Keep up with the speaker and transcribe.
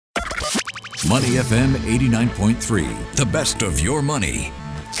Money FM 89.3, the best of your money.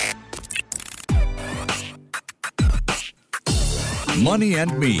 Money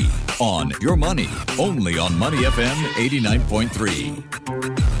and Me on Your Money, only on Money FM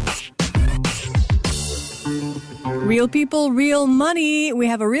 89.3. Real people, real money. We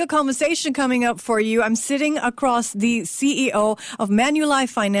have a real conversation coming up for you. I'm sitting across the CEO of Manulife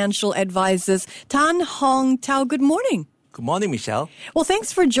Financial Advisors, Tan Hong Tao. Good morning. Good morning, Michelle. Well,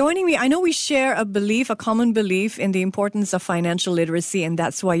 thanks for joining me. I know we share a common belief in the importance of financial literacy, and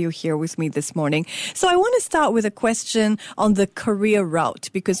that's why you're here with me this morning. So I want to start with a question on the career route,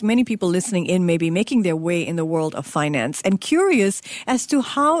 because many people listening in may be making their way in the world of finance and curious as to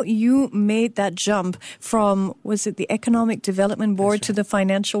how you made that jump from, was it the Economic Development Board to the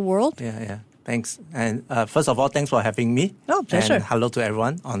financial world? Yeah. Thanks. And first of all, thanks for having me. Oh, pleasure. And hello to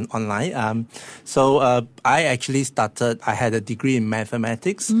everyone online. I actually I had a degree in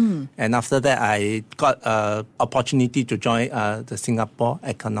mathematics. And after that, I got an opportunity to join the Singapore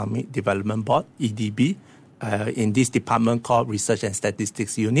Economic Development Board, EDB, in this department called Research and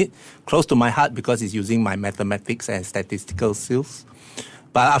Statistics Unit. Close to my heart because it's using my mathematics and statistical skills.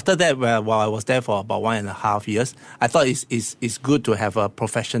 But after that, while I was there for about 1.5 years, I thought it's good to have a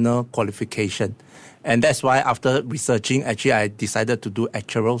professional qualification. And that's why after researching, actually, I decided to do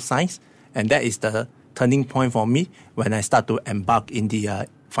actuarial science. And that is the turning point for me when I start to embark in the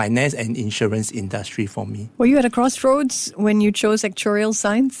finance and insurance industry for me. Were you at a crossroads when you chose actuarial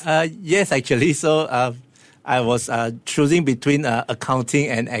science? Yes, actually. So I was choosing between accounting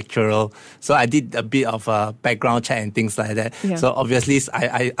and actuarial. So I did a bit of background check and things like that. Yeah. So obviously,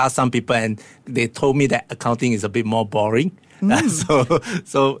 I asked some people and they told me that accounting is a bit more boring. And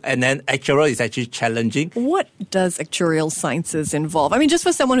then actuarial is actually challenging. What does actuarial sciences involve? I mean, just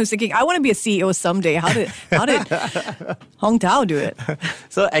for someone who's thinking, I want to be a CEO someday, how did Hong Tao do it?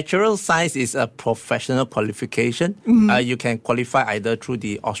 So actuarial science is a professional qualification. You can qualify either through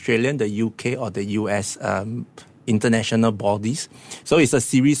the Australian, the UK, or the US international bodies. So it's a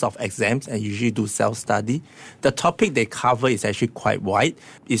series of exams and usually do self-study. The topic they cover is actually quite wide.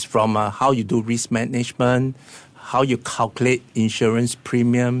 It's from how you do risk management, how you calculate insurance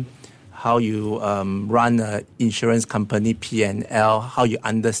premium, how you run an insurance company P&L, how you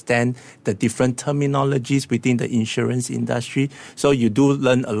understand the different terminologies within the insurance industry. So you do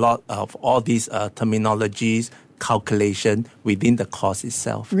learn a lot of all these terminologies, calculation within the course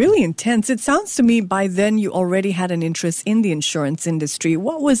itself. Really intense. It sounds to me by then you already had an interest in the insurance industry.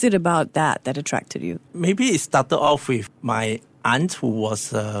 What was it about that attracted you? Maybe it started off with my aunt, who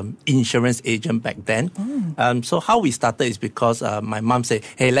was an insurance agent back then. So how we started is because my mom said,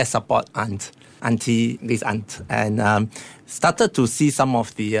 hey, let's support this aunt. And started to see some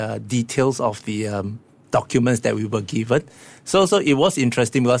of the details of the documents that we were given. So it was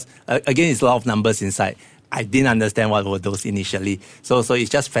interesting because, again, it's a lot of numbers inside. I didn't understand what were those initially. So it's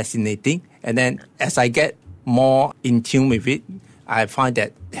just fascinating. And then as I get more in tune with it, I find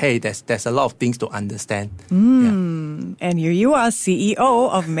that, hey, there's a lot of things to understand. And here you are, CEO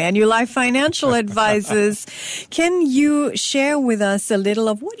of Manulife Financial Advisors. Can you share with us a little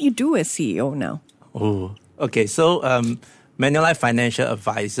of what you do as CEO now? Oh, okay. So Manulife Financial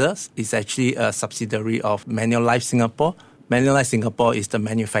Advisors is actually a subsidiary of Manulife Singapore. Manulife Singapore is the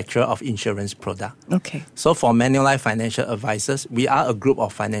manufacturer of insurance products. Okay. So for Manulife Financial Advisors, we are a group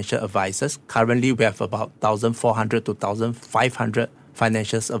of financial advisors. Currently, we have about 1,400 to 1,500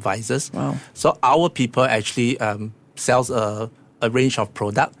 financial advisors. Wow. So our people actually sells a range of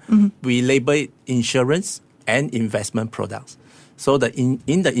products. We label it insurance and investment products. So in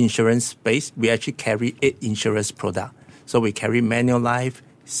the insurance space, we actually carry 8 insurance products. So we carry Manulife,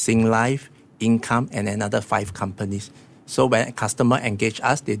 Singlife, Income, and another 5 companies. So when a customer engage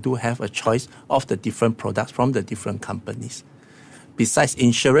us, they do have a choice of the different products from the different companies. Besides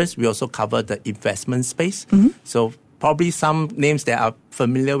insurance, we also cover the investment space. So probably some names that are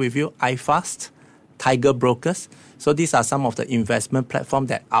familiar with you, iFast, Tiger Brokers. So these are some of the investment platforms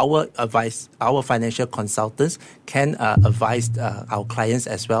that our financial consultants can advise our clients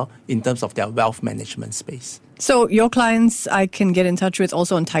as well in terms of their wealth management space. So your clients I can get in touch with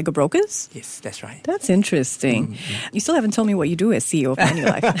also on Tiger Brokers? Yes, that's right. That's interesting. You still haven't told me what you do as CEO of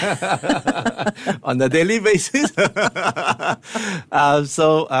Manulife. On a daily basis.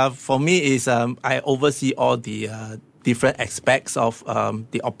 For me, is I oversee all the different aspects of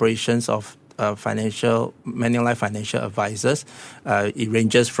the operations of Manulife Financial Advisors. It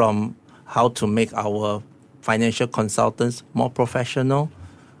ranges from how to make our financial consultants more professional,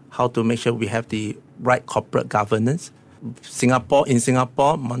 how to make sure we have the right corporate governance. In Singapore,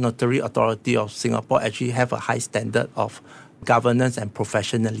 Monetary Authority of Singapore actually have a high standard of governance and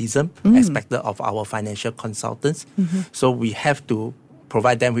professionalism expected of our financial consultants. So we have to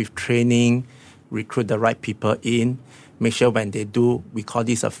provide them with training, recruit the right people in, make sure when they do, we call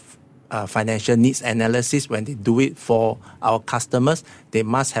this a financial needs analysis. When they do it for our customers, they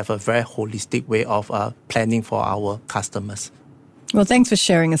must have a very holistic way of planning for our customers. Well, thanks for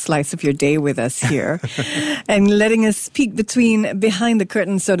sharing a slice of your day with us here and letting us peek behind the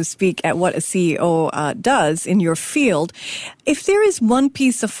curtain, so to speak, at what a CEO does in your field. If there is one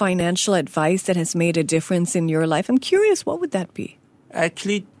piece of financial advice that has made a difference in your life, I'm curious, what would that be?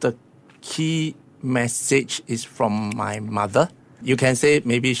 Actually, the key message is from my mother. You can say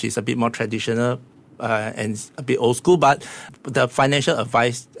maybe she's a bit more traditional and a bit old school, but the financial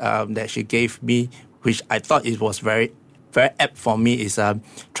advice that she gave me, which I thought it was very apt for me, is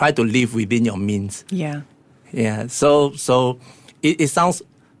try to live within your means. Yeah. So it sounds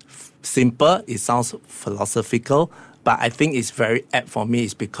simple, it sounds philosophical, but I think it's very apt for me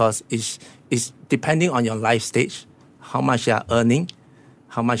is because it's depending on your life stage, how much you are earning,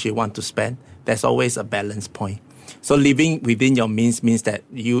 how much you want to spend. There's always a balance point. So living within your means that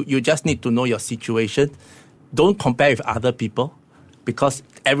you just need to know your situation. Don't compare with other people because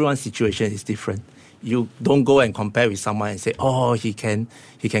everyone's situation is different. You don't go and compare with someone and say, oh, he can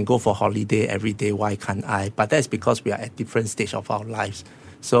go for holiday every day, why can't I? But that's because we are at different stage of our lives.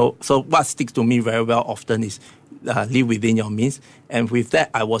 So what sticks to me very well often is live within your means. And with that,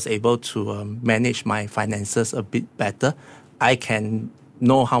 I was able to manage my finances a bit better. I can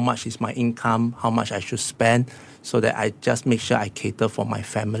know how much is my income, how much I should spend, so that I just make sure I cater for my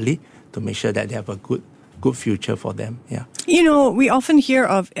family to make sure that they have a good future for them. Yeah. You know, we often hear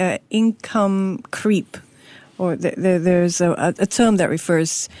of income creep, or there's a term that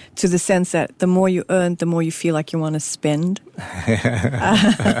refers to the sense that the more you earn, the more you feel like you want to spend.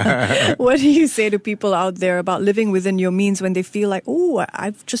 What do you say to people out there about living within your means when they feel like, oh,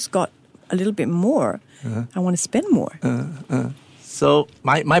 I've just got a little bit more. I want to spend more. So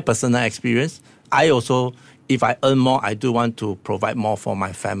my personal experience, I also, if I earn more, I do want to provide more for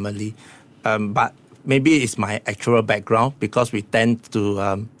my family. But maybe it's my actual background because we tend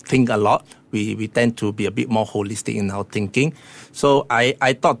to think a lot. We tend to be a bit more holistic in our thinking. So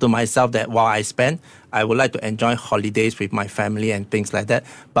I thought to myself that while I spend, I would like to enjoy holidays with my family and things like that.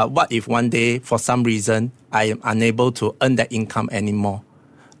 But what if one day, for some reason, I am unable to earn that income anymore?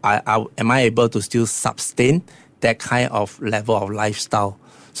 Am I able to still sustain that kind of level of lifestyle?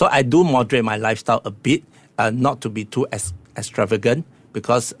 So I do moderate my lifestyle a bit, not to be too extravagant,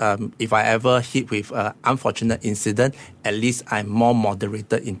 because if I ever hit with an unfortunate incident, at least I'm more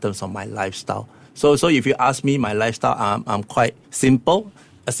moderated in terms of my lifestyle. So if you ask me, my lifestyle, I'm quite simple.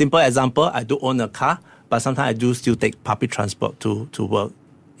 A simple example, I do own a car, but sometimes I do still take public transport to work.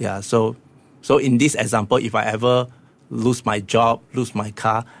 Yeah, so in this example, if I ever lose my job, lose my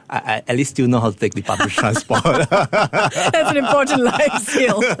car, I at least still know how to take the public transport. That's an important life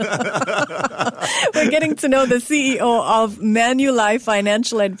skill. We're getting to know the CEO of Manulife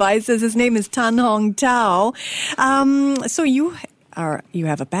Financial Advisors. His name is Tan Hong Tao. So you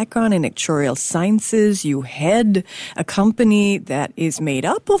have a background in actuarial sciences. You head a company that is made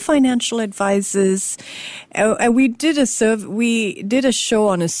up of financial advisors. We did a show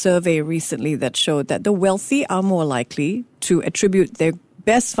on a survey recently that showed that the wealthy are more likely to attribute their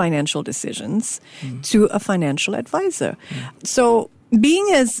best financial decisions to a financial advisor. So, being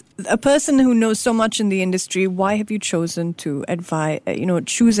as a person who knows so much in the industry, why have you chosen to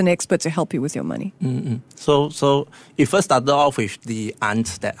choose an expert to help you with your money? So it first started off with the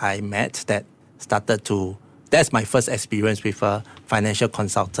aunt that I met that's my first experience with a financial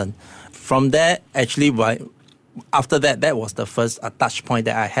consultant. From there, actually, after that was the first touch point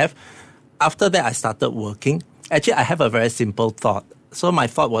that I have. After that, I started working. Actually, I have a very simple thought. So my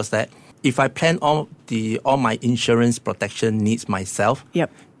thought was that if I plan all my insurance protection needs myself,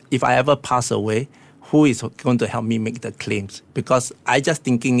 if I ever pass away, who is going to help me make the claims? Because I just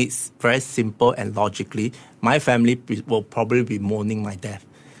thinking it's very simple and logically, my family will probably be mourning my death.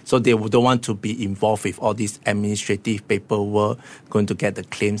 So they don't want to be involved with all this administrative paperwork, going to get the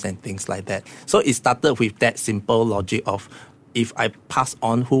claims and things like that. So it started with that simple logic of, if I pass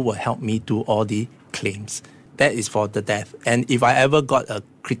on, who will help me do all the claims? That is for the death. And if I ever got a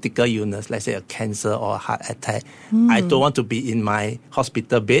critical illness, let's say a cancer or a heart attack, I don't want to be in my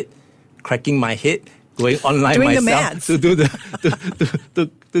hospital bed, cracking my head, going online doing myself to do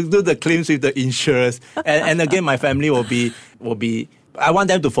the claims with the insurers. And again, my family will be. I want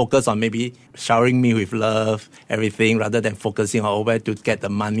them to focus on maybe showering me with love, everything, rather than focusing on where to get the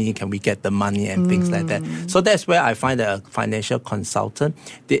money, can we get the money and things like that. So that's where I find that a financial consultant,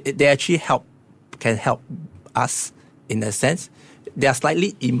 they actually can help us in a sense. They are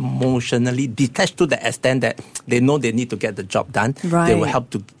slightly emotionally detached to the extent that they know they need to get the job done. Right. They will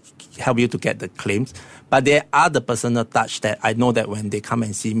help you to get the claims. But there are the personal touch that I know that when they come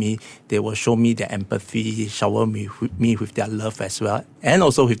and see me, they will show me their empathy, shower me with their love as well, and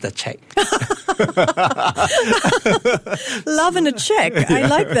also with the check. Love and a check. I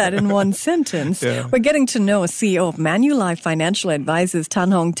like that in one sentence. Yeah. We're getting to know CEO of Manulife Financial Advisors,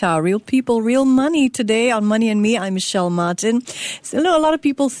 Tan Hong Tao. Real people, real money. Today on Money and Me, I'm Michelle Martin. So, a lot of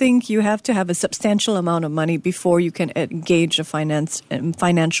people think you have to have a substantial amount of money before you can engage a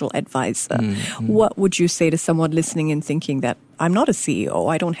financial advisor. Mm-hmm. What would you say to someone listening and thinking that I'm not a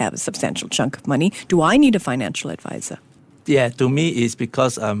CEO, I don't have a substantial chunk of money. Do I need a financial advisor? Yeah, to me, it's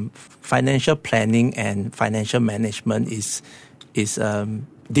because financial planning and financial management is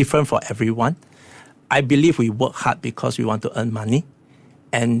different for everyone. I believe we work hard because we want to earn money.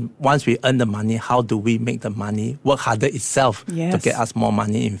 And once we earn the money, how do we make the money work harder itself to get us more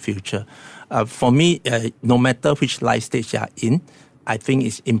money in future? For me, no matter which life stage you are in, I think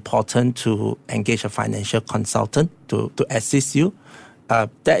it's important to engage a financial consultant to assist you.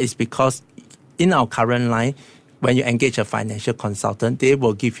 That is because in our current line, when you engage a financial consultant, they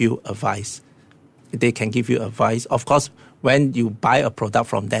will give you advice. They can give you advice. Of course, when you buy a product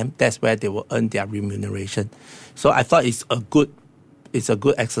from them, that's where they will earn their remuneration. So I thought it's a good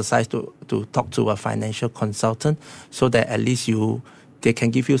exercise to talk to a financial consultant so that at least they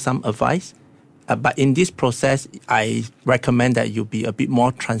can give you some advice. But in this process, I recommend that you be a bit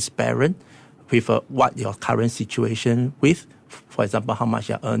more transparent with what your current situation with. For example, how much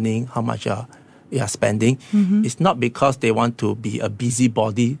you're earning, how much you're spending. Mm-hmm. It's not because they want to be a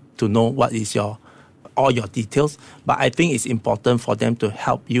busybody to know what is all your details, but I think it's important for them to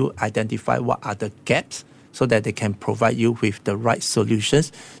help you identify what are the gaps so that they can provide you with the right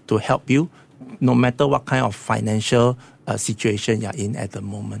solutions to help you no matter what kind of financial situation you're in at the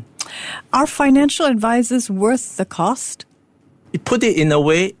moment. Are financial advisors worth the cost? You put it in a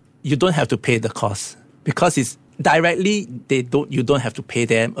way, you don't have to pay the cost because it's directly, you don't have to pay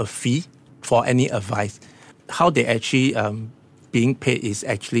them a fee for any advice. How they actually being paid is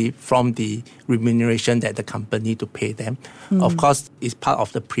actually from the remuneration that the company to pay them. Mm. Of course, it's part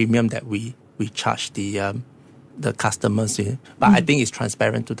of the premium that we charge the customers in. But I think it's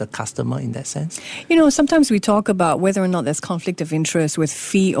transparent to the customer in that sense. Sometimes we talk about whether or not there's conflict of interest with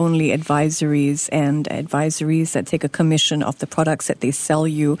fee-only advisories and advisories that take a commission of the products that they sell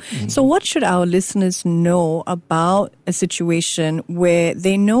you. Mm-hmm. So what should our listeners know about a situation where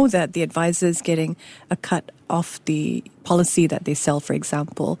they know that the advisor is getting a cut off the policy that they sell, for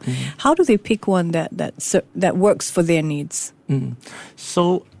example? Mm-hmm. How do they pick one that works for their needs? Mm-hmm.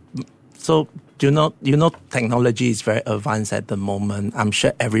 So technology is very advanced at the moment. I'm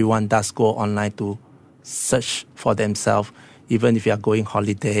sure everyone does go online to search for themselves. Even if you are going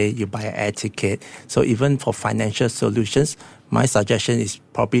holiday, you buy an air ticket. So even for financial solutions, my suggestion is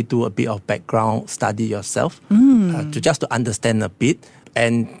probably do a bit of background study yourself to understand a bit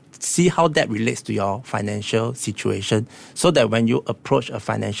and see how that relates to your financial situation so that when you approach a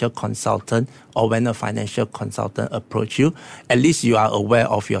financial consultant or when a financial consultant approach you, at least you are aware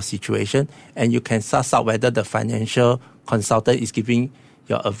of your situation and you can suss out whether the financial consultant is giving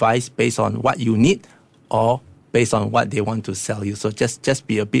your advice based on what you need or based on what they want to sell you. So just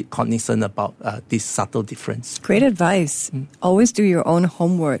be a bit cognizant about this subtle difference. Great advice. Always do your own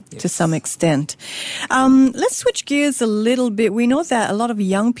homework to some extent. Let's switch gears a little bit. We know that a lot of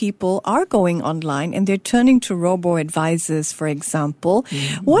young people are going online and they're turning to robo-advisors, for example.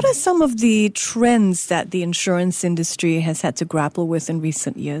 Mm-hmm. What are some of the trends that the insurance industry has had to grapple with in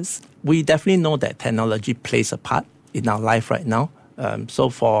recent years? We definitely know that technology plays a part in our life right now. So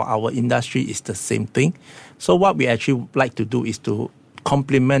for our industry, it's the same thing. So what we actually like to do is to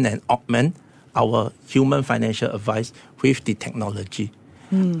complement and augment our human financial advice with the technology.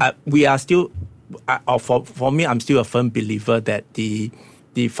 We are still, for me, I'm still a firm believer that the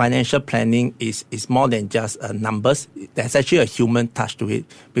financial planning is more than just numbers. There's actually a human touch to it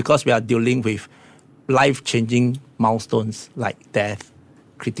because we are dealing with life-changing milestones like death,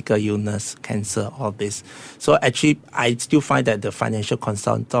 critical illness, cancer, all this. So actually, I still find that the financial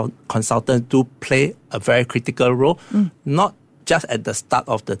consultant do play a very critical role, not just at the start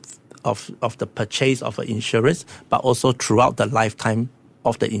of the purchase of an insurance, but also throughout the lifetime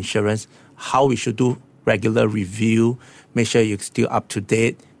of the insurance, how we should do regular review, make sure you're still up to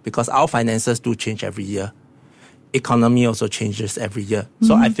date, because our finances do change every year. Economy also changes every year.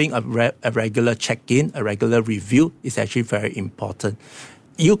 So I think a regular check-in, a regular review is actually very important.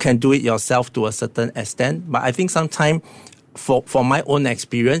 You can do it yourself to a certain extent, but I think sometimes for my own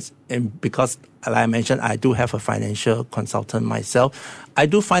experience, and because, like I mentioned, I do have a financial consultant myself, I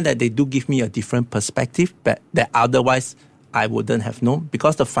do find that they do give me a different perspective that otherwise I wouldn't have known,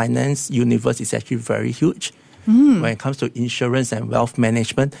 because the finance universe is actually very huge. When it comes to insurance and wealth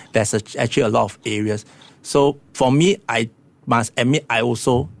management, there's actually a lot of areas. So for me, I must admit, I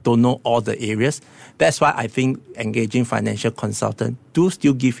also don't know all the areas. That's why I think engaging financial consultant do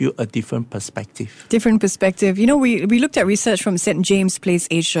still give you a different perspective. Different perspective. You know, we looked at research from St. James Place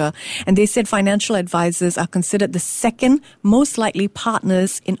Asia, and they said financial advisors are considered the second most likely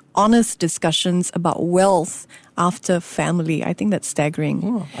partners in honest discussions about wealth after family. I think that's staggering.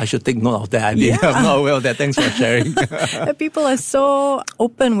 Oh, I should take note of that. I'm not aware of that. Thanks for sharing. People are so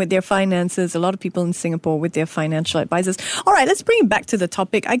open with their finances. A lot of people in Singapore with their financial advisors. All right, let's bring it back to the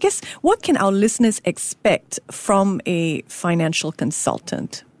topic. I guess, what can our listeners expect from a financial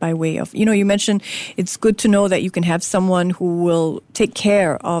consultant? By way of, you mentioned it's good to know that you can have someone who will take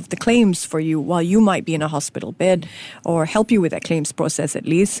care of the claims for you while you might be in a hospital bed, or help you with that claims process at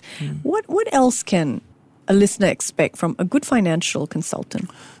least. What else can a listener expect from a good financial consultant?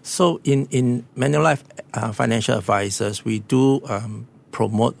 So in Manulife Financial Advisors, we do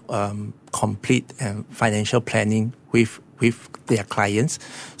promote complete financial planning with their clients.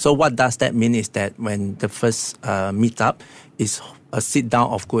 So what does that mean is that when the first meetup is a sit down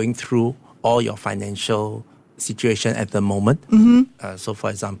of going through all your financial situation at the moment. So for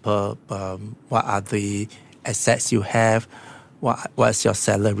example, what are the assets you have? What's your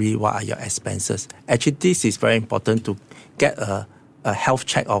salary? What are your expenses? Actually, this is very important to get a health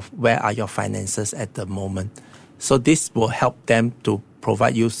check of where are your finances at the moment. So this will help them to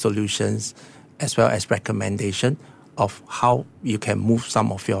provide you solutions as well as recommendation of how you can move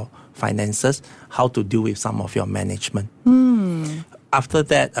some of your finances, how to deal with some of your management. After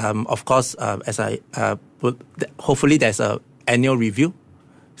that, of course, as I put, hopefully there's an annual review,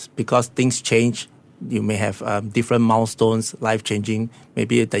 because things change. You may have different milestones, life-changing.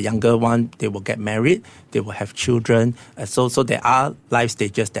 Maybe the younger one, they will get married, they will have children. So there are life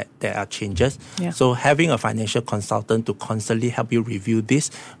stages that there are changes. Yeah. So having a financial consultant to constantly help you review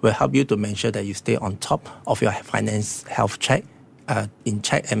this will help you to make sure that you stay on top of your finance health check, in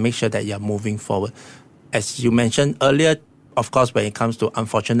check, and make sure that you're moving forward. As you mentioned earlier, of course, when it comes to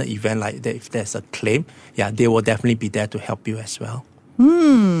unfortunate event like that, if there's a claim, they will definitely be there to help you as well.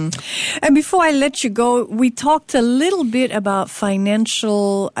 And before I let you go, we talked a little bit about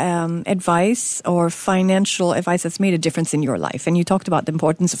financial advice, or financial advice that's made a difference in your life. And you talked about the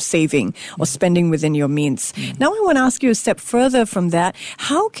importance of saving or spending within your means. Now I want to ask you a step further from that.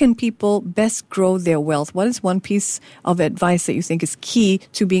 How can people best grow their wealth? What is one piece of advice that you think is key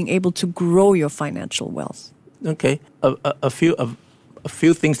to being able to grow your financial wealth? Okay, a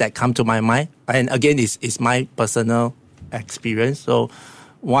few things that come to my mind, and again, it's my personal experience. So,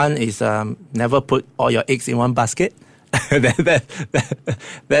 one is never put all your eggs in one basket.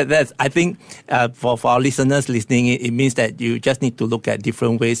 That's I think for our listeners listening, it means that you just need to look at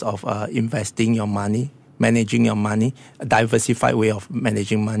different ways of investing your money, managing your money, a diversified way of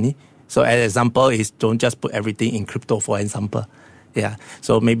managing money. So, an example is don't just put everything in crypto, for example.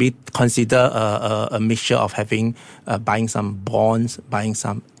 So maybe consider a mixture of having buying some bonds, buying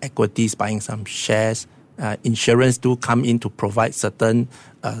some equities, buying some shares. Insurance do come in to provide certain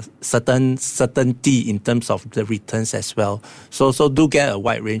certainty in terms of the returns as well. So do get a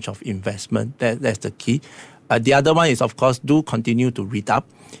wide range of investment. That's the key. The other one is, of course, do continue to read up.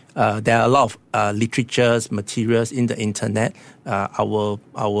 There are a lot of literatures, materials in the internet. Our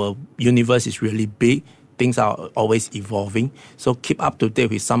universe is really big. Things are always evolving. So keep up to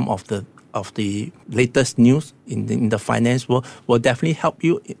date with some of the latest news in the finance world will definitely help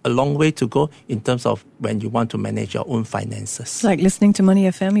you a long way to go in terms of when you want to manage your own finances. Like listening to Money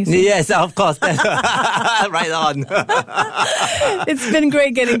FM, you say? Yes, of course. Right on. It's been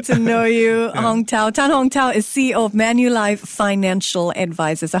great getting to know you, Hong Tao. Tan Hong Tao is CEO of Manulife Financial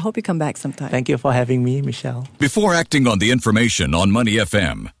Advisors. I hope you come back sometime. Thank you for having me, Michelle. Before acting on the information on Money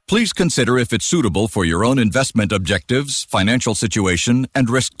FM, please consider if it's suitable for your own investment objectives, financial situation, and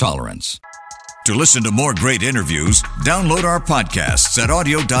risk tolerance. To listen to more great interviews, download our podcasts at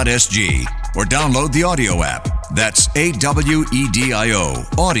audio.sg or download the audio app. That's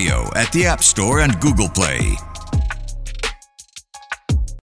AWEDIO, audio at the App Store and Google Play.